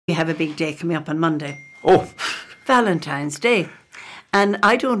We have a big day coming up on Monday. Oh, Valentine's Day. And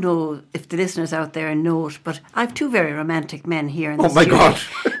I don't know if the listeners out there know it, but I have two very romantic men here in the studio. God.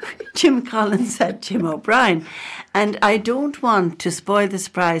 Jim Collins and Jim O'Brien. And I don't want to spoil the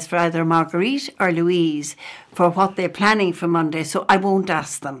surprise for either Marguerite or Louise for what they're planning for Monday, so I won't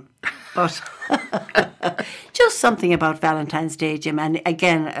ask them. But just something about Valentine's Day, Jim, and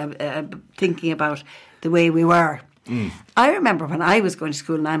again, thinking about the way we were. I remember when I was going to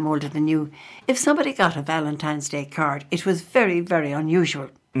school, and I'm older than you, if somebody got a Valentine's Day card, it was very, very unusual.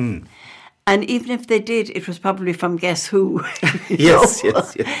 And even if they did, it was probably from guess who. yes.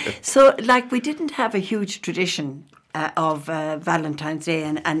 So, like, we didn't have a huge tradition of Valentine's Day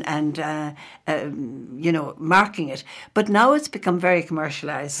and marking it. But now it's become very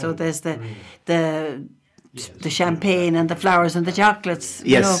commercialised. So there's the champagne and the flowers and the chocolates.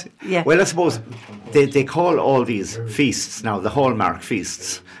 Yes. Yeah. Well, I suppose they call all these feasts now the Hallmark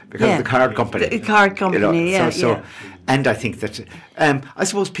feasts because of the card company. The card company, So, and I think that I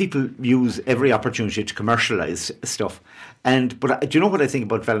suppose people use every opportunity to commercialise stuff. But do you know what I think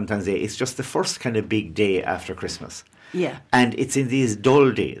about Valentine's Day? It's just the first kind of big day after Christmas. Yeah. And it's in these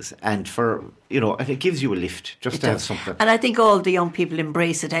dull days, and and it gives you a lift just to have something. And I think all the young people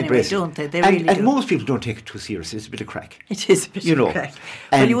embrace it anyway, don't they? They really do. And most people don't take it too seriously. It's a bit of crack. It is a bit of crack.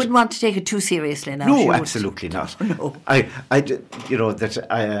 Well, you wouldn't want to take it too seriously now. No, absolutely not. No.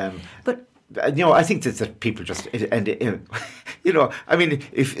 But I think that people just I mean,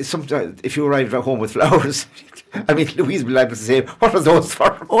 if you arrive at home with flowers, I mean, Louise will be able to say, "What are those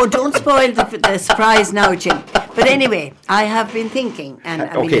for?" Oh, don't spoil the surprise now, Jim. But anyway, I have been thinking, and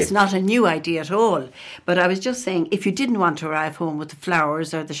I mean, it's not a new idea at all. But I was just saying, if you didn't want to arrive home with the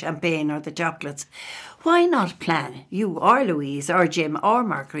flowers or the champagne or the chocolates, why not plan, you or Louise or Jim or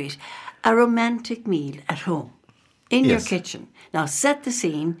Marguerite, a romantic meal at home in your kitchen? Now, set the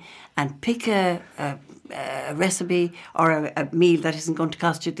scene and pick a recipe or a meal that isn't going to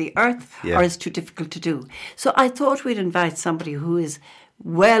cost you the earth or is too difficult to do. So I thought we'd invite somebody who is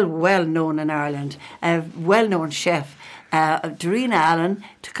well known in Ireland, a well-known chef, Darina Allen,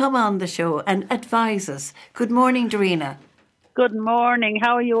 to come on the show and advise us. Good morning, Darina. Good morning.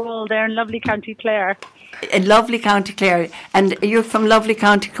 How are you all there in lovely County Clare? In lovely County Clare. And you're from lovely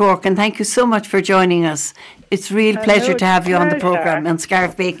County Cork, and thank you so much for joining us. It's a real pleasure to have you on the programme on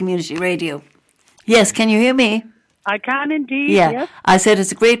Scariff Bay Community Radio. Yes, can you hear me? I can indeed, yes. I said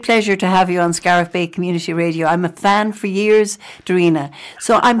it's a great pleasure to have you on Scariff Bay Community Radio. I'm a fan for years, Darina.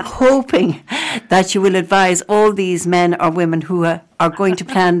 So I'm hoping that you will advise all these men or women who are going to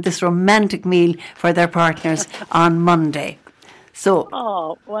plan this romantic meal for their partners on Monday. So.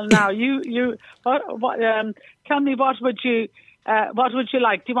 Oh, well now, tell me what would you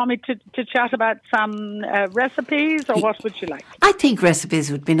like? Do you want me to chat about some recipes, or what would you like? I think recipes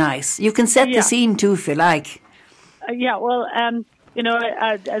would be nice. You can set the scene too if you like. St.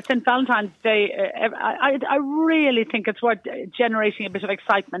 Valentine's Day, I really think it's worth generating a bit of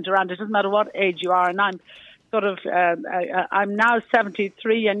excitement around it. It doesn't matter what age you are, and I'm sort of, I'm now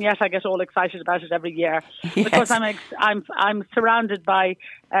 73, and yet I get all excited about it every year because I'm surrounded by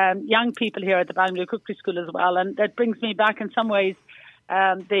young people here at the Ballinview Cookery School as well, and that brings me back in some ways.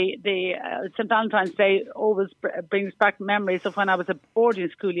 The St. Valentine's Day always brings back memories of when I was at boarding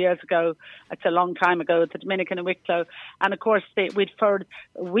school years ago. It's a long time ago at the Dominican in Wicklow. And of course, for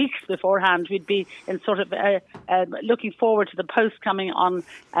weeks beforehand, we'd be in sort of looking forward to the post coming on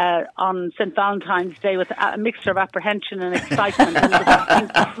St. Valentine's Day with a mixture of apprehension and excitement. And it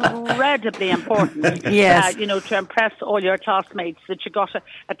was incredibly important, to impress all your classmates that you got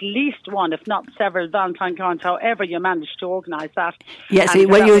at least one, if not several, Valentine cards, however you managed to organise that. Yes,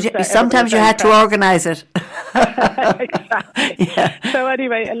 sometimes you had to organise it. Exactly. Yeah. So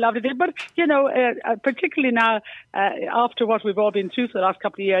anyway, I loved it. But, particularly now, after what we've all been through for the last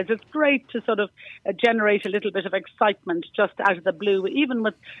couple of years, it's great to sort of generate a little bit of excitement just out of the blue, even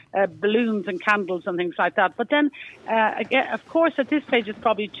with balloons and candles and things like that. But then, again, of course, at this stage, it's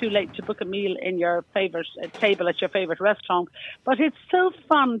probably too late to book a meal in your favourite table at your favourite restaurant. But it's so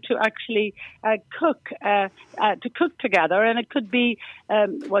fun to actually cook together, and it could be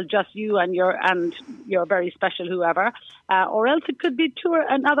just you and your very special whoever, or else it could be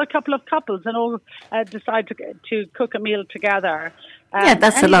another couple of couples and all decide to cook a meal together.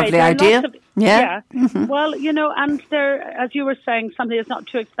 That's a lovely idea. Mm-hmm. Well, and there, as you were saying, something that's not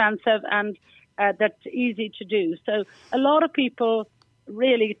too expensive and that's easy to do. So a lot of people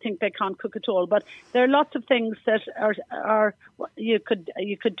really think they can't cook at all, but there are lots of things that are you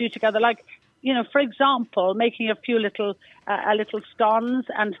could do together, like, for example, making a few little scones,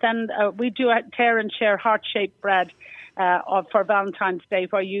 and then we do a tear and share heart-shaped bread, for Valentine's Day,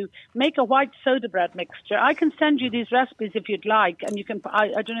 where you make a white soda bread mixture. I can send you these recipes if you'd like, and you can. I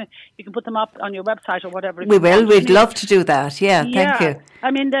don't know. You can put them up on your website or whatever. We will. We'd love to do that. Yeah. Thank you.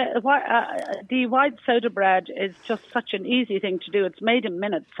 I mean, the white soda bread is just such an easy thing to do. It's made in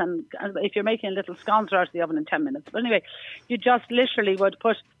minutes, and if you're making a little scones, they're out of the oven in 10 minutes. But anyway, you just literally would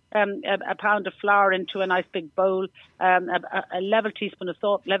put a pound of flour into a nice big bowl, a level teaspoon of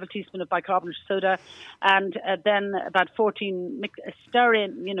salt, level teaspoon of bicarbonate soda, and then about 14 stir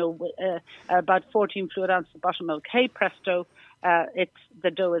in, about 14 fluid ounces of buttermilk. Hey presto,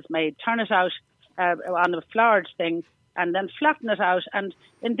 the dough is made. Turn it out on a floured thing, and then flatten it out. And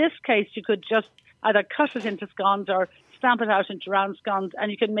in this case, you could just either cut it into scones or stamp it out into round scones, and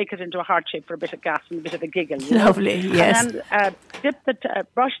you can make it into a heart shape for a bit of gas and a bit of a giggle. Lovely, yes. And then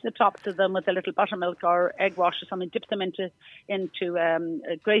brush the tops of them with a little buttermilk or egg wash or something. Dip them into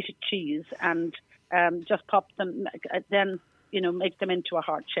grated cheese and just pop them. Then make them into a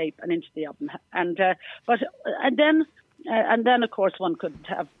heart shape and into the oven. And then, of course, one could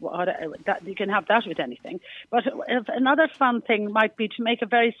have that. You can have that with anything. But another fun thing might be to make a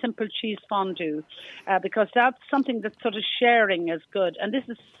very simple cheese fondue, because that's something that sort of sharing is good. And this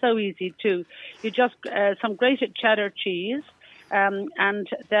is so easy too. You just some grated cheddar cheese, and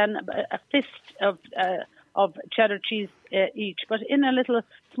then a fist of cheddar cheese each, but in a little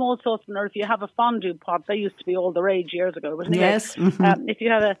small saucepan, or if you have a fondue pot, they used to be all the rage years ago. But anyway, yes. Mm-hmm. If you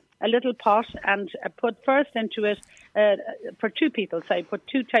have a little pot and put first into it, for two people, say, put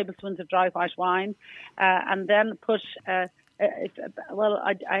 2 tablespoons of dry white wine, and then put,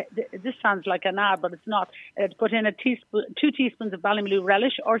 this sounds like an ad, but it's not. Put in 2 teaspoons of Ballymaloe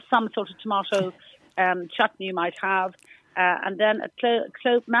relish or some sort of tomato chutney you might have, and then a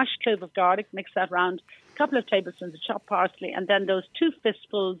mashed clove of garlic, mix that round, a couple of tablespoons of chopped parsley, and then those 2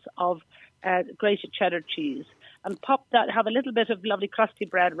 fistfuls of grated cheddar cheese. And pop that, have a little bit of lovely crusty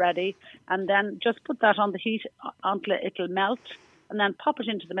bread ready, and then just put that on the heat until it'll melt, and then pop it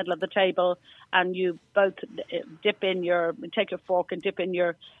into the middle of the table, and you both take your fork and dip in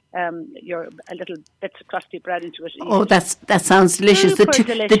your little bits of crusty bread into it. Oh, that sounds delicious.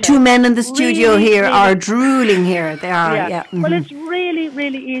 Delicious. The two men in the studio here are drooling here. They are, yeah. Mm-hmm. Well, it's really,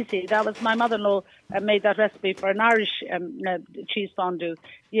 really easy. That was my mother-in-law made that recipe for an Irish cheese fondue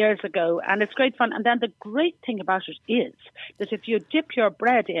years ago, and it's great fun. And then the great thing about it is that if you dip your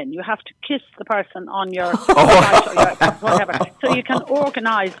bread in, you have to kiss the person on your right or your whatever. So you can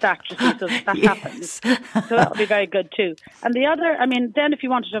organise that, just so that happens. So that would be very good too. And the other, then if you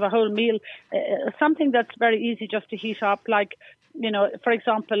wanted to have a whole meal, something that's very easy just to heat up, like, for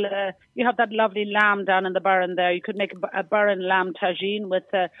example, you have that lovely lamb down in the Burren there. You could make a Burren lamb tagine with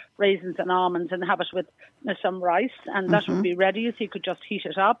raisins and almonds and have it with some rice, and that would be ready. So you could just heat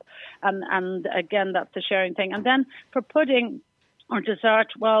it up. And again, that's the sharing thing. And then for pudding or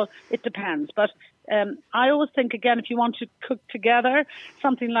dessert, well, it depends. But I always think, again, if you want to cook together,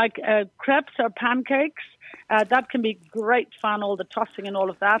 something like crepes or pancakes, that can be great fun, all the tossing and all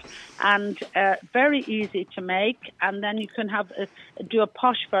of that, and very easy to make. And then you can do a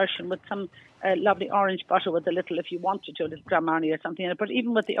posh version with some lovely orange butter with a little, if you wanted to, a little Grand Marnier or something in it. But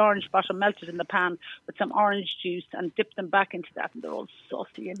even with the orange butter melted in the pan with some orange juice and dip them back into that, and they're all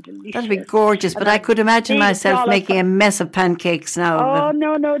saucy and delicious. That'd be gorgeous, but I could imagine myself making a mess of pancakes now. Oh,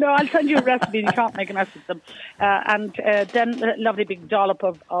 no. I'll send you a recipe. You can't make a mess with them. And then a lovely big dollop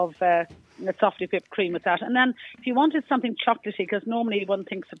of softly whipped cream with that. And then if you wanted something chocolatey, because normally one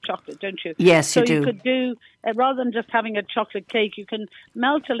thinks of chocolate, don't you? Yes, you do. So you could do, rather than just having a chocolate cake, you can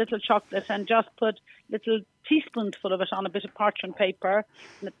melt a little chocolate and just put little teaspoonsful of it on a bit of parchment paper,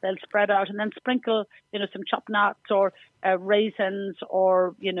 and they'll spread out, and then sprinkle, some chopped nuts or raisins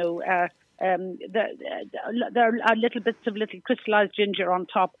or, there are little bits of little crystallized ginger on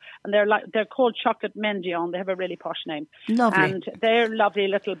top, and they're called chocolate mendiant. They have a really posh name. Lovely. And they're lovely, a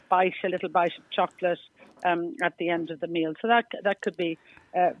little bite of chocolate at the end of the meal. So that could be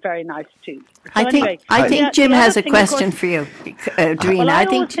very nice too. So I think Jim has a question for you, Darina. Well, I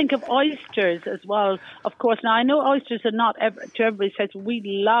always think of oysters as well. Of course, now I know oysters are not to everybody says we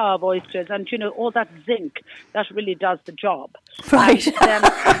love oysters, and all that zinc that really does the job. Right.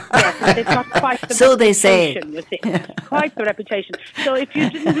 Yes, they've got quite the so they say. You see, quite the reputation. So if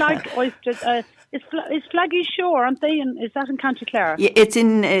you didn't like oysters. Is Flaggy Shore, aren't they? Is that in County Clare? Yeah, it's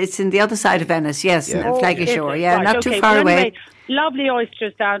in the other side of Venice. Yes, Flaggy Shore. Yeah, right, not too far away. Anyway, lovely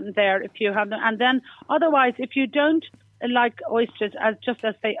oysters down there if you have them. And then otherwise, if you don't like oysters as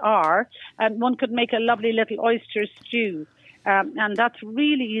they are, one could make a lovely little oyster stew, and that's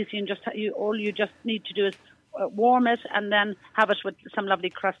really easy. And all you just need to do is warm it, and then have it with some lovely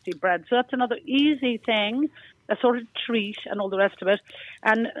crusty bread. So that's another easy thing, a sort of treat, and all the rest of it.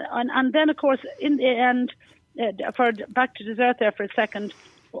 And then, of course, in the end, back to dessert there for a second,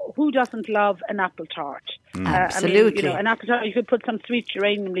 who doesn't love an apple tart? Absolutely. An apple tart, you could put some sweet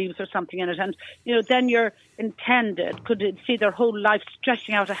geranium leaves or something in it, and then your intended could see their whole life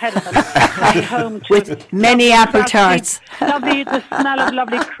stretching out ahead of them, coming home to with many apple tarts. The smell of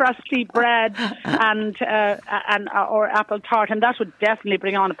lovely crusty bread or apple tart, and that would definitely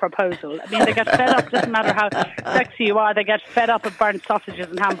bring on a proposal. I mean, they get fed up. Doesn't matter how sexy you are, they get fed up of burnt sausages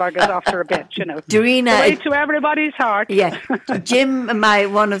and hamburgers after a bit. Dorina, way to everybody's heart. Yeah, Jim,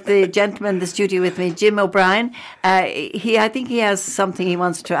 one of the gentlemen in the studio with me, Jim O'Brien. I think he has something he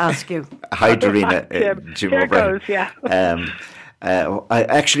wants to ask you. Hi, Dorina. Jim Here O'Brien. goes, yeah.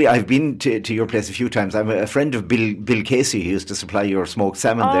 I've been to your place a few times. I'm a friend of Bill Casey, who used to supply your smoked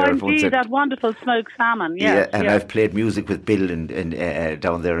salmon there. Indeed, that wonderful smoked salmon. Yes, and I've played music with Bill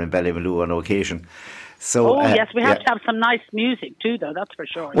down there in Ballymaloo on occasion. So, yes, we have to have some nice music too, though. That's for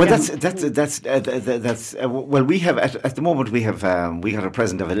sure. Well, that's well, we have at the moment we got a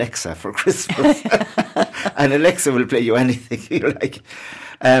present of Alexa for Christmas, and Alexa will play you anything you like.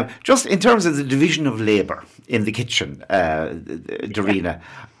 Just in terms of the division of labour in the kitchen, Dorina,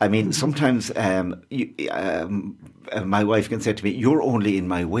 I mean, sometimes my wife can say to me, "You're only in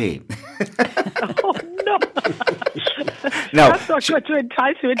my way." Oh, no. No, that's not good to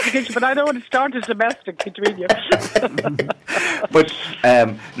entice you into the kitchen, but I don't want to start a domestic between you. But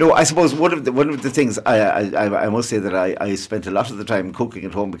no, I suppose one of the things I must say that I spent a lot of the time cooking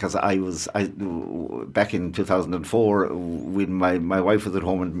at home, because I back in 2004 when my wife was at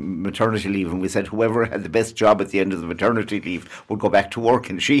home on maternity leave, and we said whoever had the best job at the end of the maternity leave would go back to work,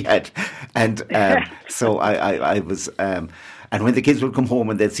 and she had, and so I was. And when the kids would come home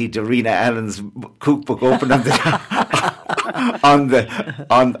and they'd see Dorina Allen's cookbook open on they'd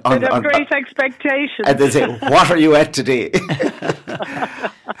have great expectations, and they'd say, "What are you at today?"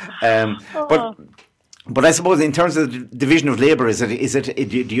 But I suppose in terms of the division of labour, is it?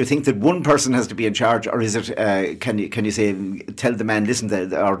 Do you think that one person has to be in charge, or is it? Can you say, tell the man, listen,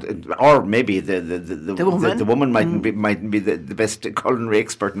 or maybe the woman mightn't be the best culinary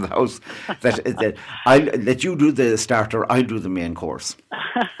expert in the house. That I'll let you do the starter, I'll do the main course.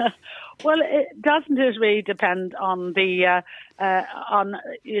 Well, doesn't it really depend on the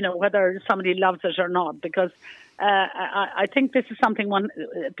whether somebody loves it or not? Because I think this is something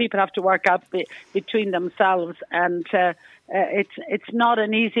people have to work out between themselves, and it's not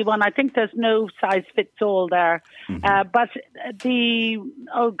an easy one. I think there's no size fits all there, but it's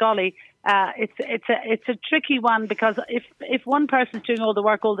a tricky one, because if one person's doing all the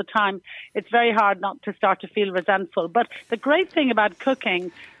work all the time, it's very hard not to start to feel resentful. But the great thing about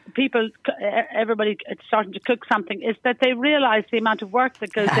cooking, everybody starting to cook something, is that they realise the amount of work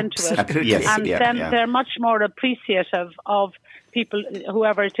that goes into it, yes, and they're much more appreciative of people,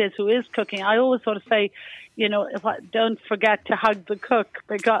 whoever it is who is cooking. I always sort of say, don't forget to hug the cook,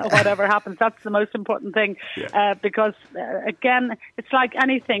 because whatever happens, that's the most important thing. Because again, it's like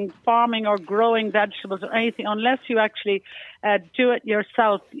anything, farming or growing vegetables or anything, unless you actually do it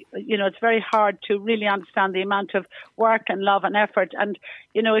yourself, it's very hard to really understand the amount of work and love and effort. And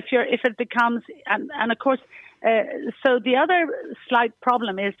if it becomes, and of course, so the other slight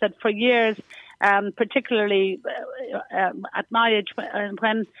problem is that for years, particularly at my age,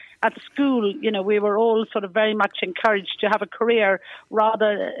 when at school, we were all sort of very much encouraged to have a career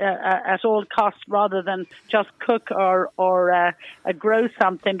at all costs, rather than just cook or grow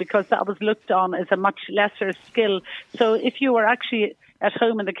something, because that was looked on as a much lesser skill. So if you were actually at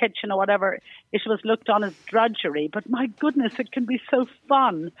home in the kitchen or whatever, it was looked on as drudgery. But my goodness, it can be so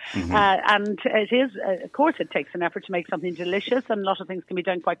fun. And it is, of course, it takes an effort to make something delicious, and a lot of things can be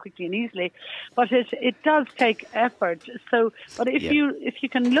done quite quickly and easily. But it does take effort. So, but if you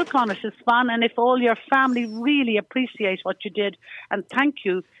can look on it as fun, and if all your family really appreciate what you did and thank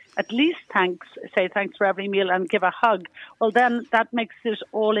you, at least say thanks for every meal and give a hug, well, then that makes it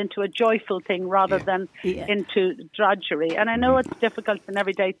all into a joyful thing rather than into drudgery. And I know it's difficult, an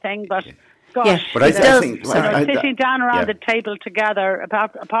everyday thing, but gosh, but I think sitting down around the table together,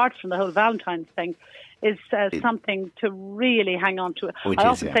 apart from the whole Valentine's thing, is something to really hang on to. I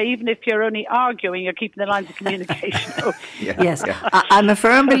often say, even if you're only arguing, you're keeping the lines of communication open. Yes, I'm a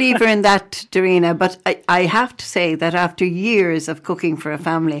firm believer in that, Dorina, but I have to say that after years of cooking for a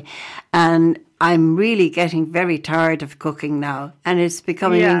family, and I'm really getting very tired of cooking now, and it's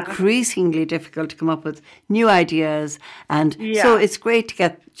becoming increasingly difficult to come up with new ideas, and so it's great to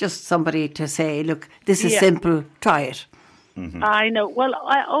get just somebody to say, look, this is simple, try it. I know. Well,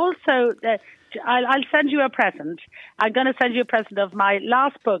 I also... I'll send you a present. I'm going to send you a present of my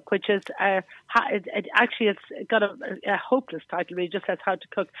last book, which is it's got a hopeless title. It just says How to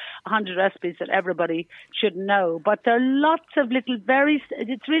Cook 100 Recipes That Everybody Should Know. But there are lots of little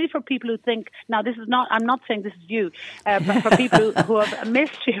it's really for people who think, now this is not, I'm not saying this is you, but for people who have a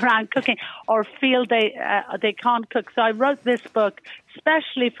mystery around cooking or feel they can't cook. So I wrote this book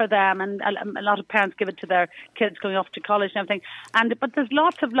especially for them, and a lot of parents give it to their kids going off to college and everything. But there's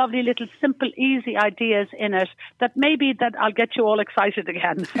lots of lovely little simple, easy ideas in it that I'll get you all excited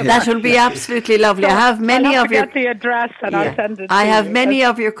again. That will be absolutely lovely. So I have many I'll of your get the address and I'll send it. I have many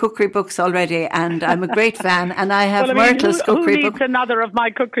of your cookery books already, and I'm a great fan. And I have Myrtle's cookery book. Who needs another of my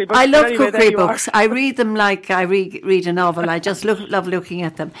cookery books? I love cookery books. I read them like I read a novel. I just love looking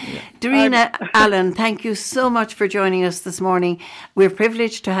at them. Darina Allen, thank you so much for joining us this morning. We're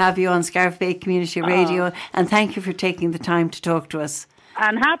privileged to have you on Scariff Bay Community Radio, and thank you for taking the time to talk to us.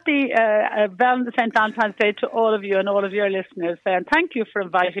 And happy St. Valentine's Day to all of you and all of your listeners. And thank you for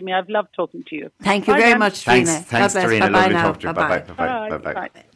inviting me. I've loved talking to you. Thank you very much, Darina. Thanks, Darina. Bye-bye Lovely now. talking to you. Bye-bye. Bye-bye. Bye.